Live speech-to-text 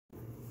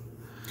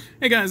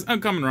Hey guys, I'm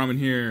Common Ramen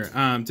here.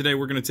 Today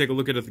we're going to take a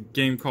look at a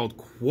game called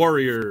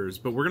Quarriors,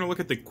 but we're going to look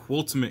at the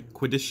Qultimate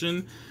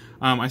Quedition.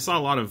 I saw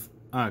a lot of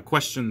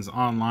questions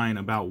online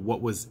about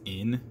what was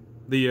in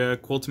the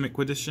Qultimate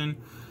Quedition,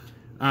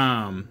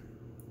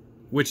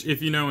 which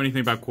if you know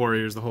anything about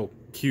Quarriors, the whole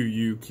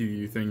QU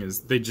thing is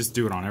they just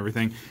do it on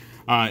everything.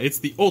 It's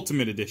the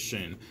Ultimate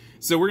Edition.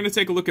 So we're going to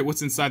take a look at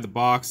what's inside the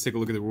box, take a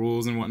look at the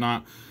rules and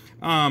whatnot.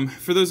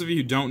 For those of you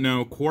who don't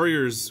know,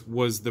 Quarriors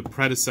was the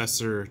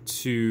predecessor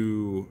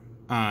to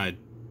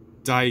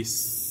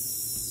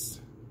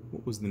Dice...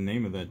 What was the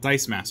name of that?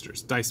 Dice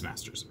Masters. Dice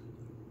Masters.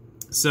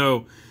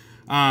 So,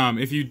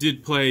 if you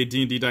did play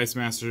D&D Dice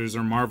Masters,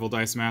 or Marvel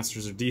Dice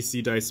Masters, or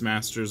DC Dice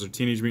Masters, or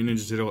Teenage Mutant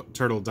Ninja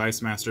Turtle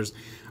Dice Masters,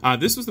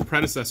 this was the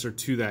predecessor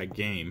to that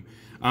game.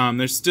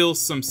 There's still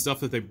some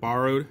stuff that they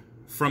borrowed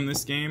from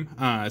this game,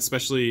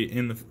 especially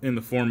in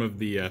the form of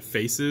the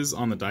faces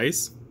on the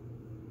dice.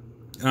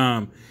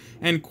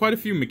 And quite a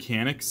few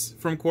mechanics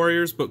from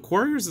Quarriors, but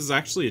Quarriors is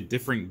actually a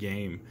different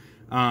game.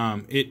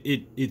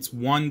 It's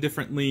won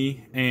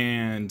differently,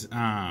 and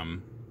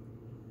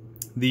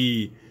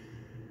the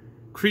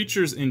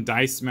creatures in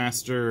Dice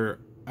Master,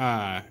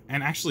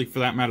 and actually for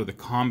that matter the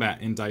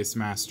combat in Dice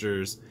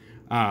Masters,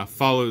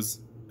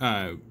 follows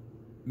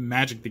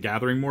Magic the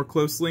Gathering more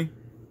closely,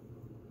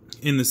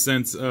 in the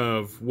sense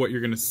of what you're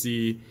going to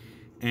see,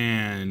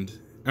 and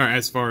or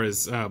as far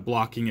as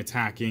blocking,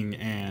 attacking,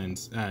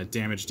 and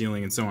damage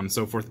dealing, and so on and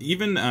so forth.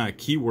 Even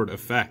keyword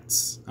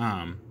effects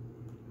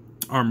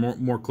are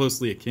more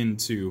closely akin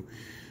to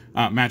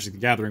Magic the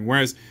Gathering,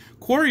 whereas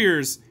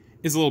Quarriors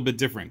is a little bit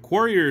different.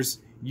 Quarriors,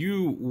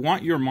 you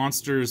want your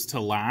monsters to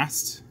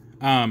last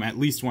at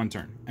least one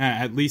turn,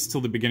 at least till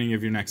the beginning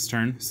of your next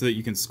turn, so that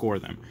you can score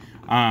them.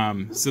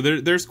 So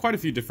there's quite a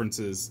few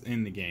differences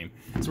in the game.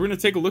 So we're going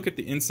to take a look at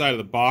the inside of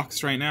the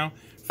box right now.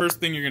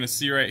 First thing you're going to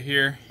see right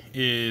here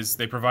is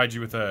they provide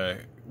you with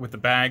the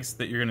bags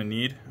that you're going to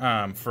need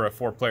for a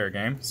 4-player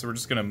game. So we're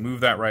just going to move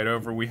that right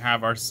over. We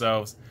have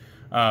ourselves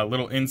a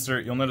little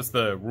insert. You'll notice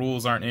the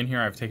rules aren't in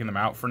here. I've taken them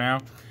out for now.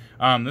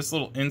 This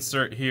little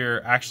insert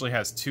here actually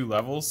has 2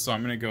 levels, so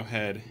I'm going to go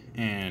ahead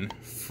and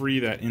free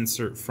that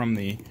insert from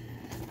the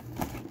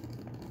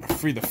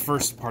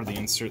first part of the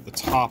insert, the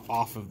top,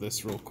 off of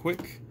this real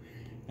quick.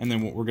 And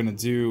then what we're going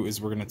to do is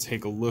we're going to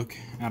take a look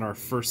at our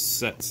first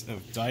set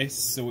of dice.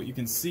 So what you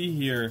can see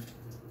here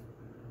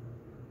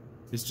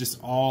is just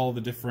all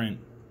the different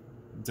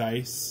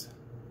dice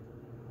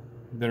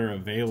that are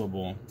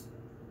available.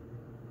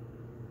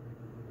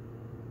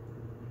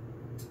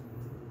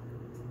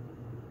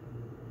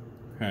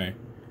 Okay.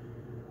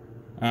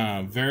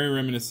 Very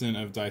reminiscent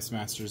of Dice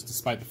Masters,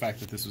 despite the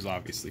fact that this was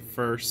obviously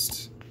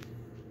first.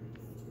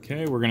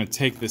 Okay, we're going to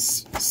take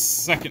this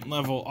second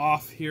level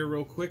off here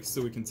real quick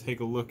so we can take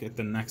a look at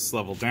the next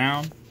level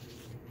down.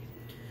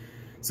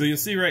 So you'll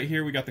see right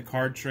here we got the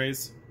card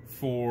trays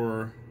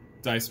for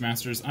Dice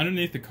Masters.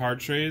 Underneath the card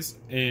trays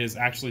is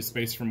actually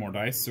space for more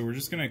dice, so we're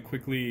just going to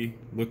quickly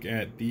look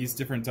at these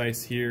different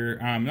dice here.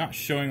 I'm not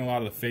showing a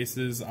lot of the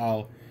faces.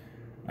 I'll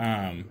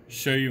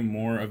show you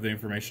more of the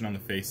information on the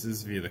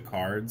faces via the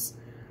cards,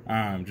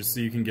 just so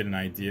you can get an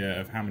idea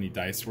of how many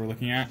dice we're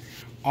looking at.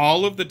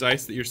 All of the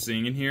dice that you're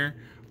seeing in here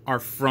are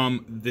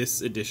from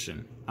this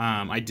edition.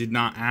 I did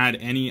not add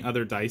any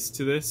other dice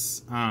to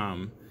this,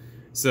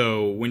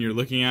 so when you're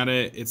looking at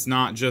it, it's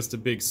not just a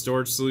big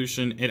storage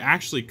solution. It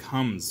actually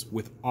comes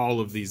with all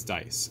of these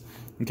dice.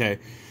 Okay,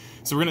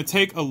 so we're going to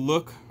take a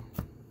look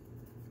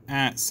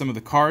at some of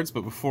the cards,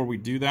 but before we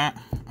do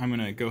that, I'm going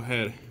to go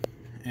ahead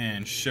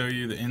and show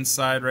you the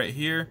inside right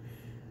here.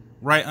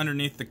 Right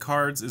underneath the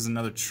cards is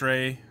another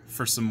tray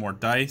for some more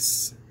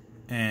dice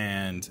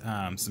and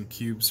some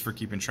cubes for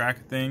keeping track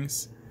of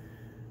things.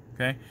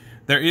 Okay,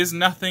 there is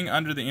nothing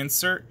under the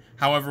insert.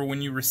 However,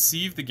 when you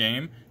receive the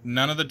game,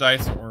 none of the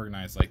dice are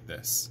organized like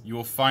this. You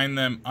will find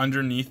them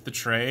underneath the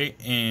tray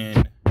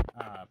in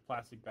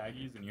plastic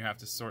baggies, and you have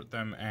to sort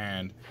them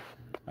and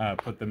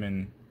put them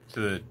into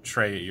the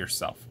tray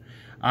yourself.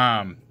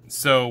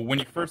 So when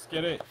you first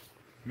get it,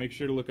 make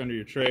sure to look under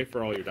your tray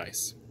for all your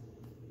dice.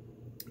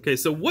 Okay,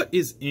 so what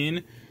is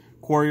in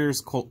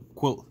Quarriors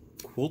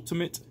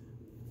Qultimate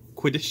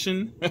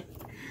Quedition?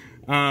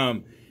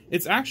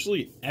 It's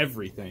actually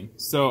everything.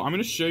 So I'm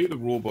going to show you the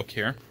rule book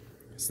here.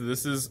 So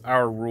this is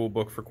our rule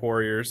book for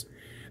Quarriors.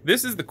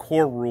 This is the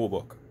core rule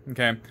book.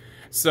 Okay,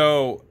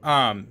 so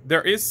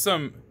there is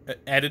some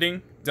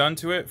editing done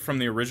to it from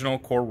the original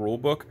core rule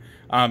book.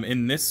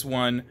 In this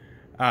one,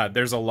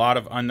 there's a lot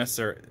of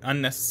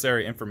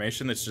unnecessary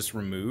information that's just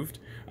removed.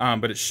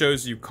 But it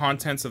shows you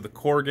contents of the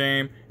core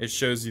game. It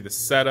shows you the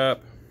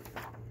setup.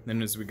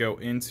 Then as we go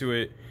into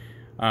it,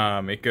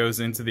 it goes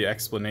into the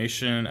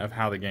explanation of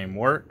how the game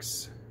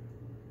works,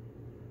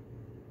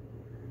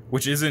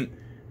 which isn't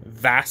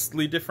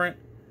vastly different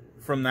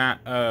from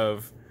that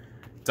of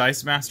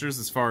Dice Masters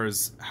as far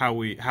as how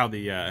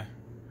the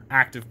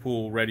active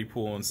pool, ready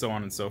pool, and so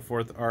on and so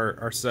forth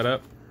are set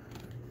up.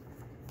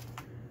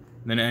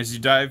 Then as you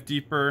dive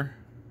deeper,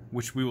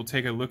 which we will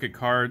take a look at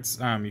cards,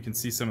 you can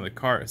see some of the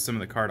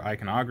card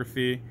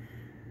iconography.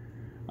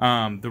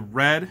 The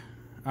red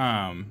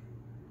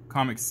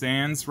Comic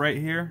Sans right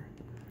here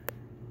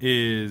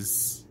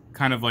is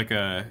kind of like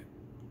a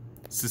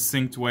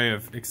succinct way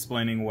of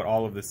explaining what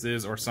all of this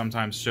is, or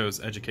sometimes shows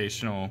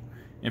educational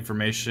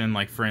information,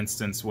 like for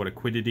instance what a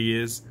quiddity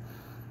is,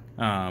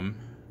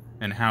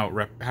 and how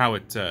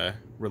it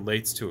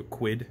relates to a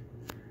quid.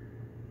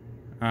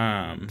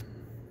 So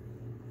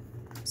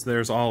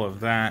there's all of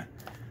that.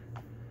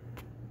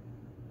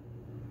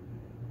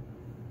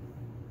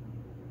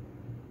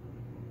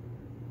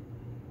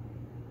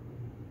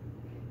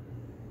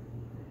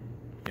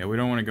 Yeah, we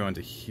don't want to go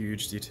into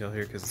huge detail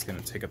here because it's going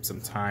to take up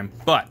some time,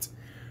 but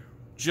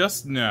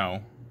just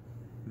know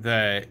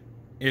that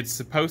it's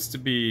supposed to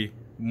be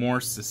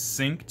more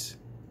succinct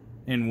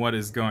in what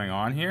is going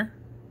on here.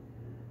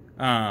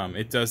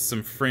 It does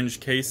some fringe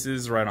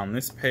cases right on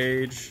this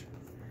page,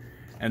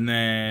 and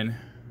then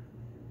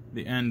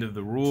the end of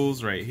the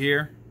rules right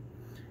here,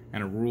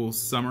 and a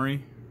rules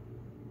summary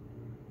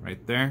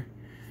right there.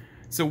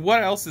 So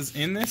what else is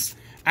in this?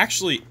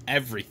 Actually,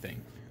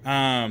 everything.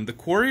 The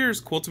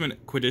Quarriors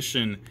Qultimate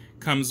Quedition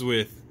comes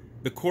with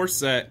the core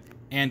set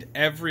and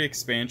every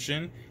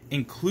expansion,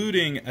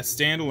 including a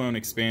standalone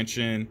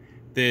expansion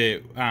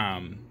that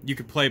you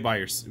could play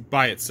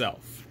by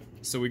itself.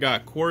 So we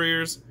got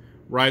Quarriors,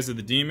 Rise of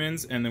the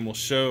Demons, and then we'll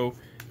show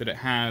that it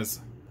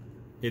has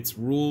its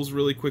rules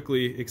really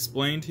quickly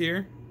explained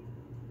here.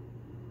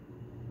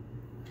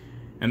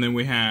 And then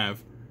we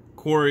have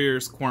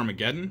Quarriors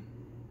Quarmageddon.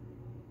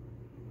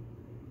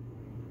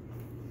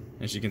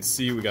 As you can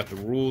see, we got the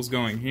rules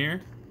going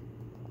here.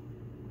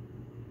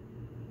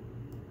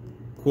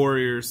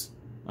 Quarriors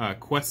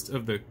Quest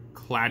of the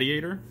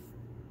Gladiator,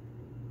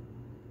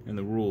 and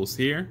the rules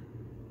here.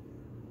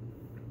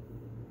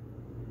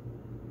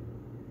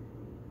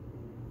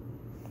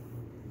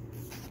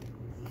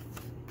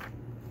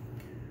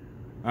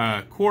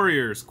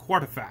 Quarriors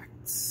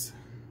Quartifacts.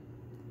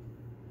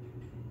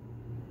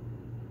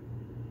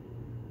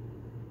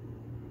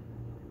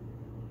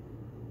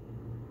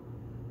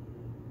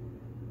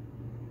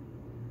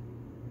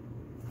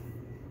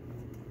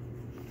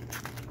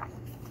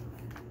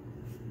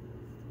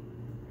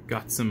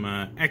 Got some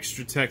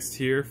extra text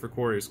here for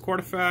Quarriors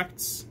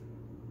Quartifacts.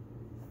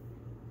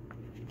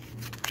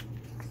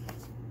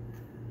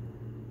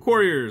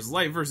 Quarriors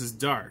Light versus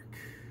Dark.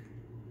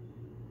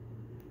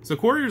 So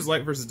Quarriors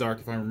Light versus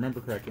Dark, if I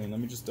remember correctly, and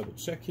let me just double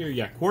check here.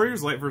 Yeah,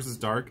 Quarriors Light versus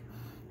Dark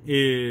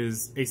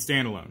is a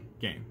standalone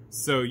game.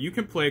 So you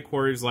can play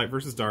Quarriors Light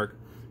versus Dark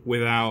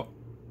without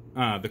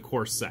the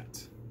core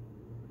set.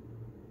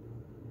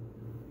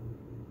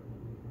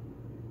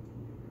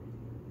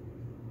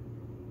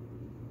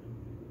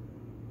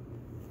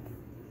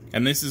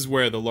 And this is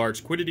where the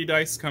large quiddity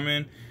dice come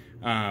in,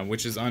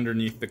 which is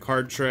underneath the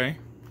card tray.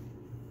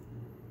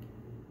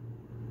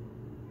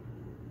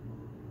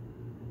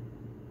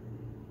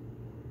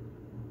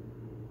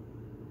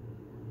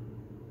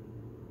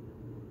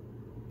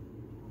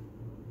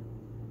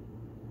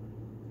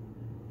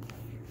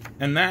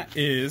 And that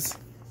is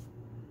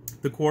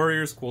the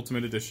Quarriors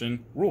Qultimate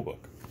Edition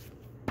rulebook.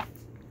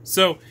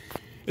 So,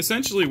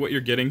 essentially what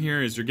you're getting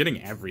here is you're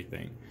getting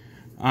everything.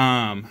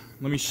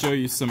 Let me show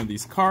you some of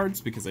these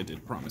cards, because I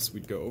did promise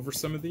we'd go over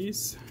some of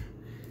these.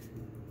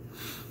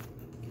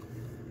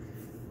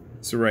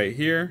 So right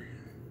here,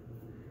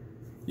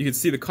 you can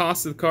see the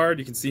cost of the card.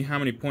 You can see how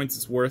many points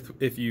it's worth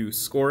if you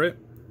score it.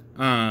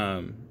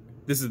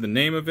 This is the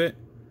name of it,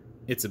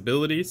 its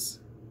abilities.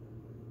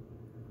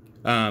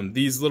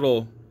 These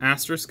little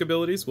asterisk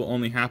abilities will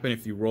only happen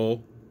if you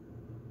roll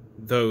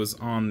those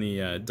on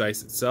the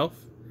dice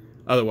itself.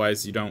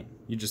 Otherwise,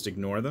 you just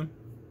ignore them.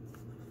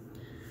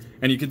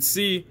 And you can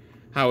see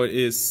how it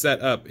is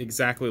set up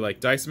exactly like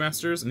Dice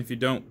Masters. And if you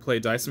don't play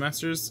Dice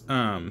Masters,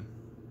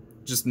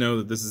 just know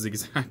that this is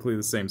exactly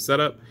the same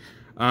setup.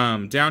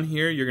 Down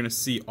here, you're going to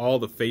see all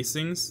the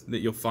facings that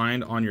you'll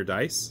find on your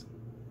dice.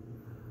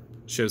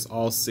 It shows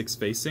all 6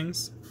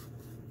 facings.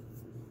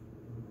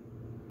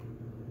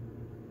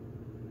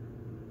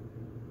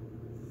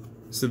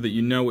 So that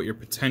you know what your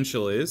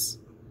potential is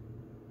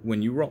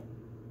when you roll.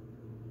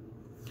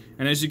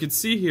 And as you can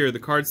see here, the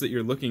cards that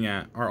you're looking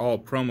at are all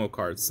promo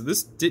cards. So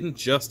this didn't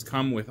just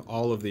come with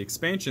all of the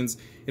expansions,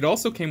 it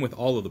also came with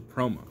all of the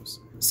promos.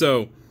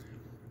 So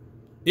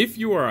if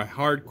you are a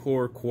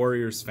hardcore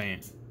Quarriors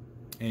fan,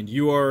 and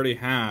you already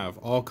have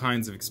all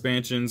kinds of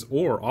expansions,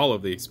 or all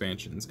of the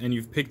expansions, and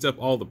you've picked up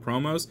all the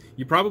promos,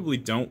 you probably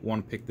don't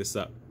want to pick this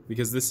up,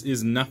 because this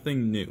is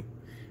nothing new.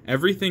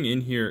 Everything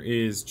in here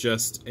is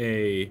just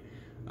a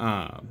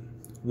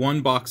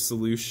one-box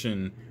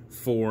solution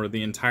for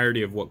the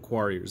entirety of what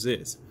Quarriors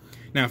is.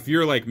 Now, if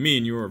you're like me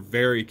and you are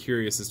very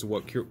curious as to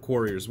what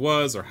Quarriors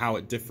was or how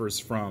it differs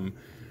from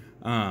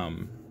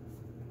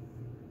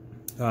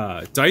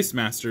Dice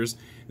Masters,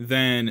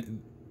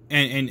 then,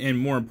 and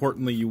more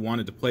importantly, you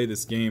wanted to play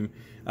this game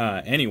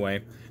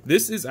anyway,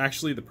 this is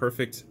actually the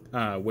perfect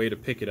way to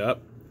pick it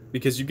up,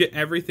 because you get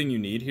everything you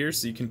need here,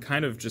 so you can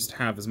kind of just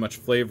have as much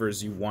flavor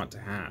as you want to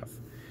have.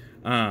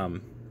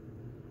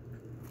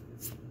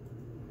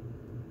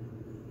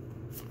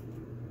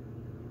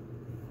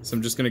 So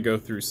I'm just going to go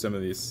through some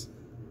of these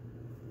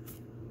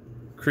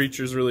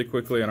creatures really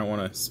quickly. I don't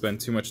want to spend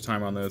too much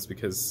time on those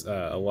because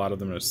a lot of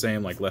them are the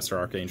same, like Lesser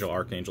Archangel,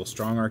 Archangel,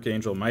 Strong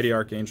Archangel, Mighty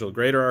Archangel,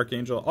 Greater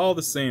Archangel, all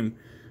the same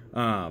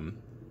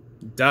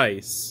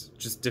dice,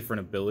 just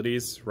different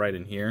abilities right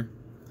in here,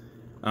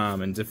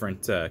 and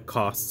different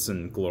costs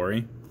and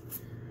glory.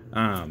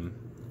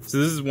 So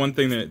this is one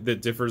thing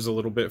that differs a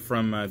little bit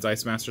from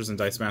Dice Masters, and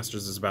Dice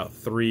Masters is about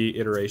 3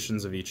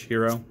 iterations of each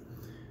hero.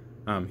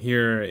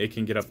 Here it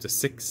can get up to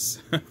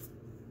 6,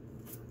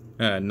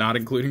 not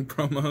including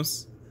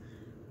promos.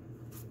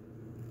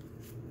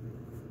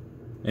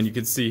 And you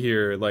can see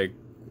here, like,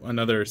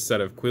 another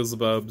set of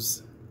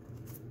Quilzabubs.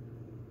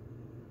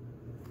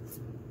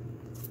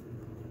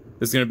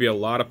 There's going to be a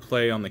lot of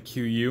play on the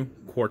QU,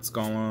 Quartz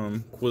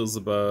Golem,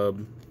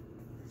 Quilzabub,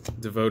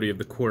 Devotee of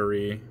the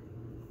Quarry.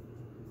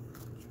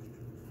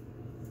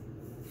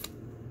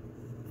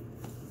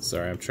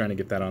 Sorry, I'm trying to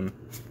get that on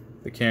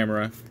the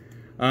camera.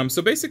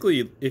 So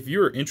basically, if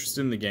you're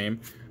interested in the game,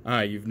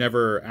 you've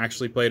never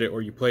actually played it,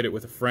 or you played it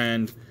with a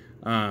friend,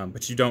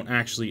 but you don't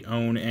actually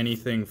own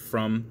anything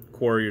from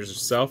Quarriors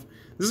yourself,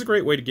 this is a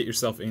great way to get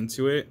yourself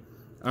into it.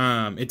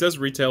 It does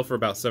retail for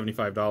about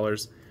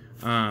 $75,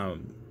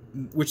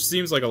 which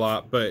seems like a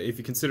lot, but if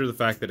you consider the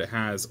fact that it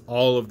has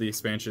all of the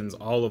expansions,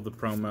 all of the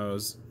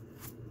promos,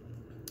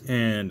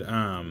 and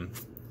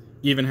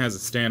even has a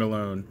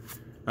standalone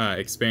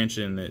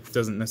expansion that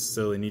doesn't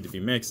necessarily need to be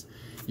mixed,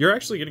 you're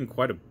actually getting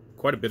quite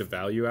a bit of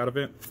value out of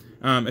it,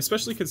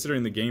 especially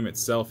considering the game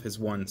itself has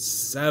won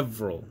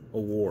several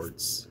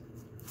awards.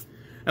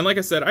 And like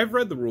I said, I've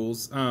read the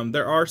rules.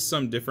 There are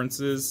some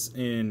differences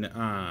in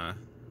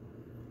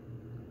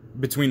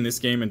between this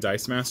game and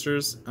Dice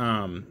Masters.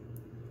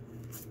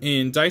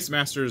 In Dice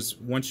Masters,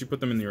 once you put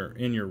them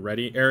in your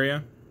ready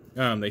area,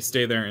 they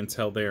stay there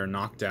until they are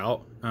knocked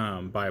out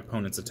by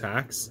opponents'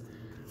 attacks.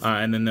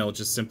 And then they'll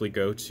just simply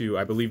go to,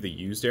 I believe, the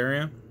used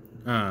area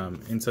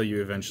until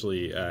you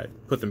eventually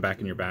put them back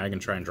in your bag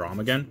and try and draw them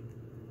again.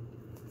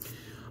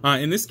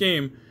 In this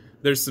game,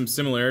 there's some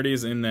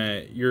similarities in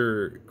that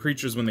your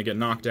creatures, when they get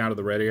knocked out of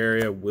the ready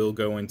area, will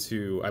go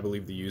into, I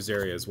believe, the used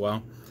area as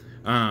well.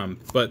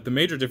 But the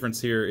major difference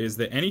here is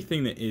that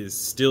anything that is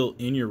still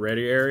in your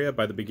ready area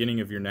by the beginning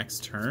of your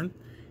next turn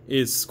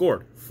is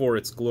scored for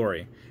its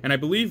glory. And I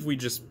believe we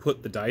just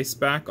put the dice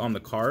back on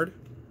the card,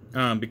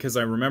 because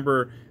I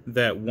remember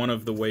that one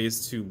of the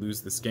ways to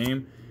lose this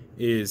game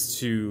is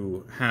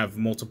to have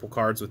multiple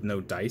cards with no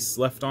dice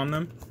left on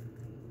them.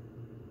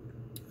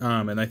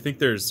 And I think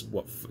there's,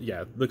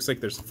 it looks like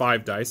there's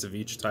 5 dice of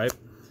each type,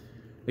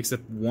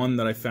 except one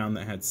that I found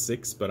that had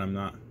 6, but I'm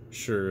not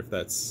sure if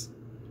that's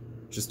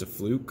just a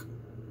fluke,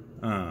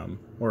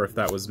 or if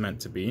that was meant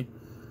to be.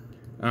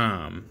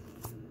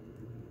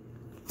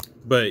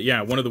 But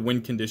yeah, one of the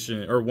win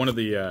condition, or one of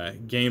the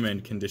game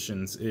end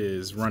conditions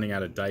is running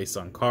out of dice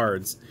on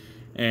cards,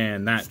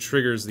 and that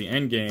triggers the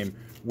end game,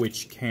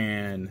 which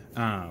can,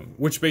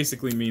 which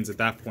basically means at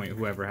that point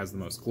whoever has the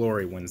most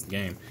glory wins the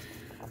game.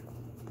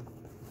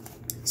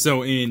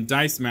 So in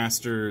Dice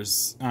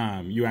Masters,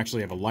 you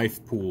actually have a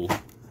life pool,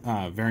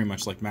 very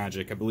much like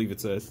Magic. I believe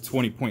it's a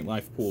 20-point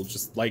life pool,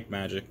 just like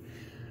Magic.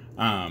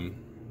 And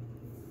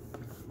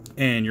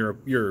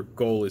your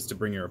goal is to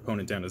bring your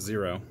opponent down to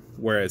 0.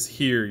 Whereas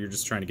here, you're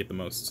just trying to get the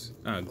most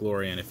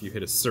glory, and if you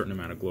hit a certain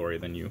amount of glory,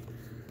 then you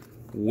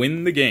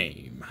win the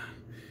game.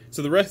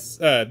 So the rest,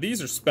 these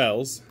are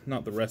spells,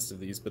 not the rest of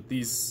these, but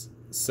these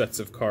sets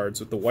of cards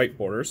with the white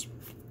borders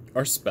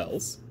are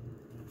spells.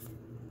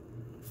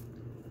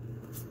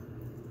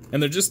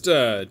 And they're just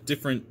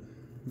different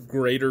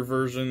greater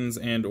versions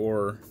and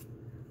or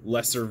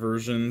lesser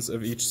versions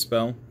of each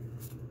spell.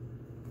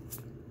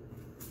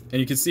 And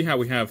you can see how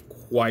we have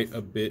quite a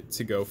bit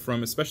to go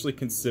from, especially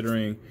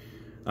considering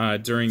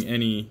during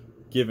any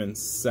given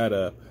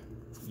setup,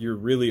 you're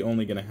really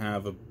only going to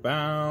have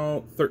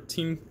about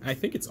 13, I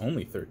think it's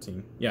only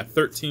 13. Yeah,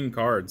 13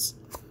 cards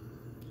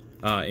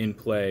in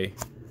play.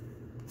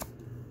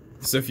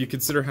 So if you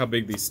consider how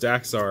big these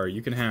stacks are,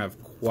 you can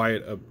have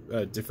quite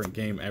a different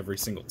game every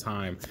single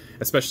time,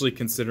 especially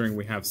considering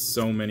we have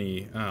so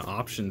many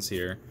options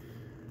here.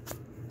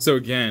 So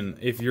again,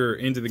 if you're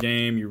into the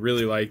game, you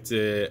really liked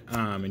it,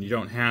 and you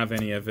don't have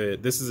any of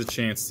it, this is a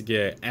chance to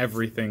get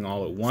everything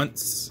all at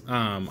once.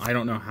 I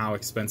don't know how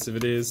expensive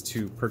it is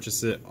to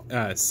purchase it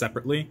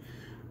separately,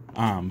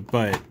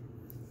 but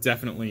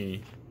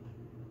definitely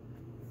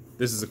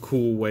this is a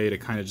cool way to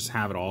kind of just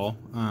have it all.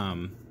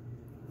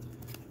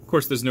 Of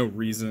course, there's no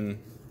reason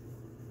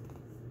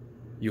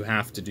you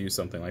have to do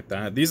something like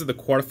that. These are the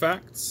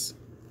Quartifacts.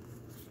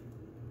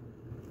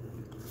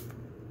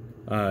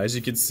 As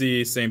you can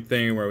see, same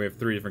thing where we have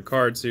 3 different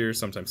cards here,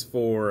 sometimes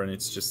 4, and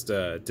it's just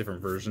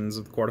different versions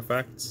of the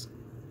Quartifacts.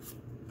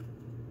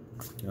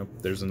 Yep,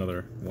 there's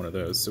another one of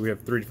those. So we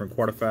have 3 different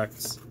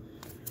Quartifacts.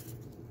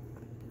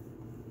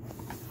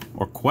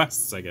 Or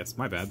quests, I guess.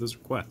 My bad, those are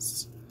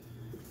quests.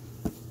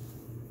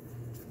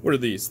 What are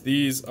these?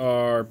 These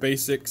are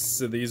basics.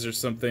 So these are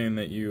something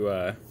that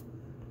you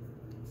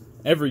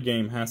every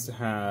game has to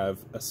have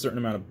a certain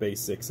amount of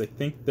basics. I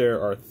think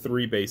there are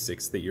 3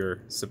 basics that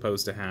you're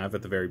supposed to have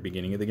at the very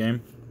beginning of the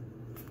game.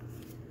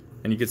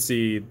 And you can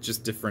see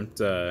just different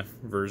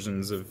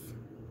versions of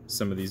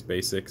some of these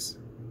basics.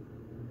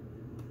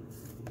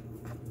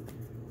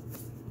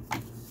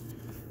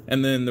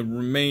 And then the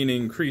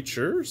remaining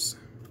creatures.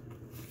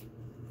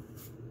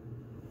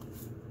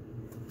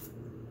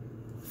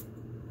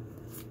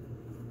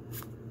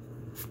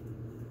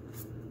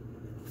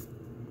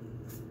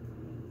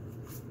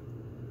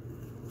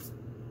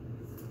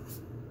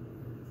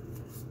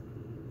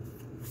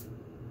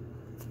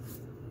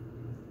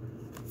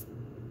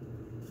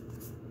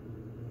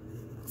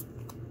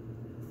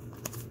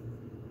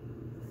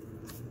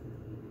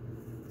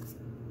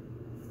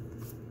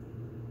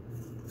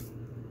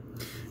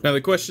 Now,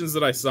 the questions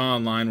that I saw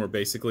online were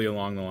basically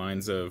along the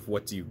lines of,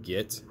 what do you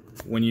get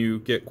when you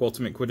get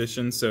Qultimate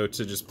Quedition? So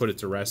to just put it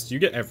to rest, you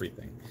get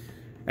everything.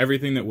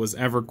 Everything that was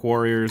ever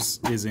Quarriors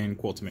is in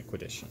Qultimate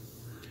Quedition.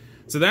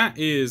 So that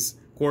is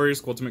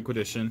Quarriors Qultimate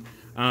Quedition.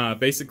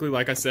 Basically,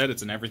 like I said,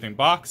 it's an everything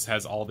box,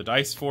 has all the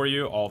dice for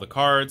you, all the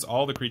cards,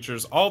 all the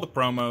creatures, all the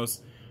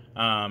promos,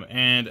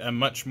 and a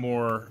much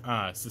more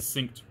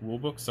succinct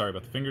rulebook. Sorry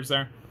about the fingers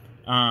there.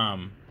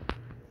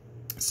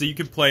 So you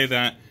can play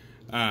that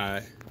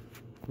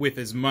with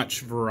as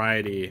much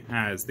variety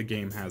as the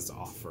game has to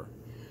offer.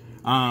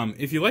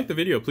 If you like the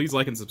video, please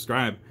like and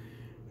subscribe.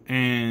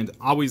 And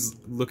always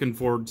looking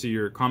forward to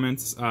your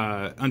comments.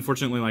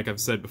 Unfortunately, like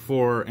I've said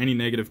before, any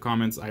negative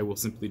comments I will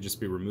simply just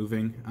be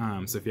removing.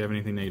 So if you have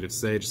anything negative to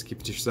say, just keep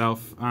it to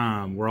yourself.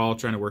 We're all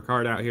trying to work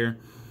hard out here.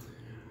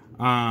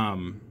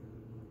 My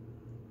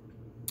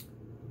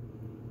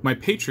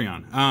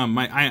Patreon.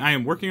 I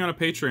am working on a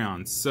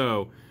Patreon.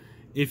 So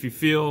if you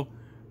feel,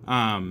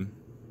 I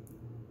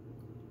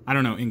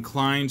don't know,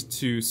 inclined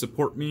to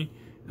support me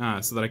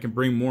so that I can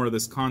bring more of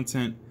this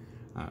content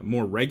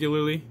more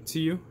regularly to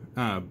you,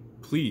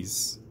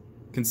 please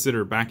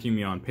consider backing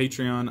me on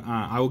Patreon.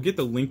 I will get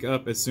the link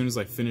up as soon as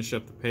I finish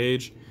up the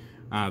page.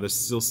 There's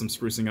still some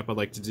sprucing up I'd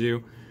like to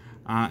do.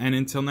 And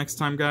until next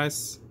time,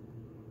 guys,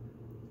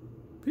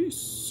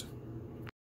 peace.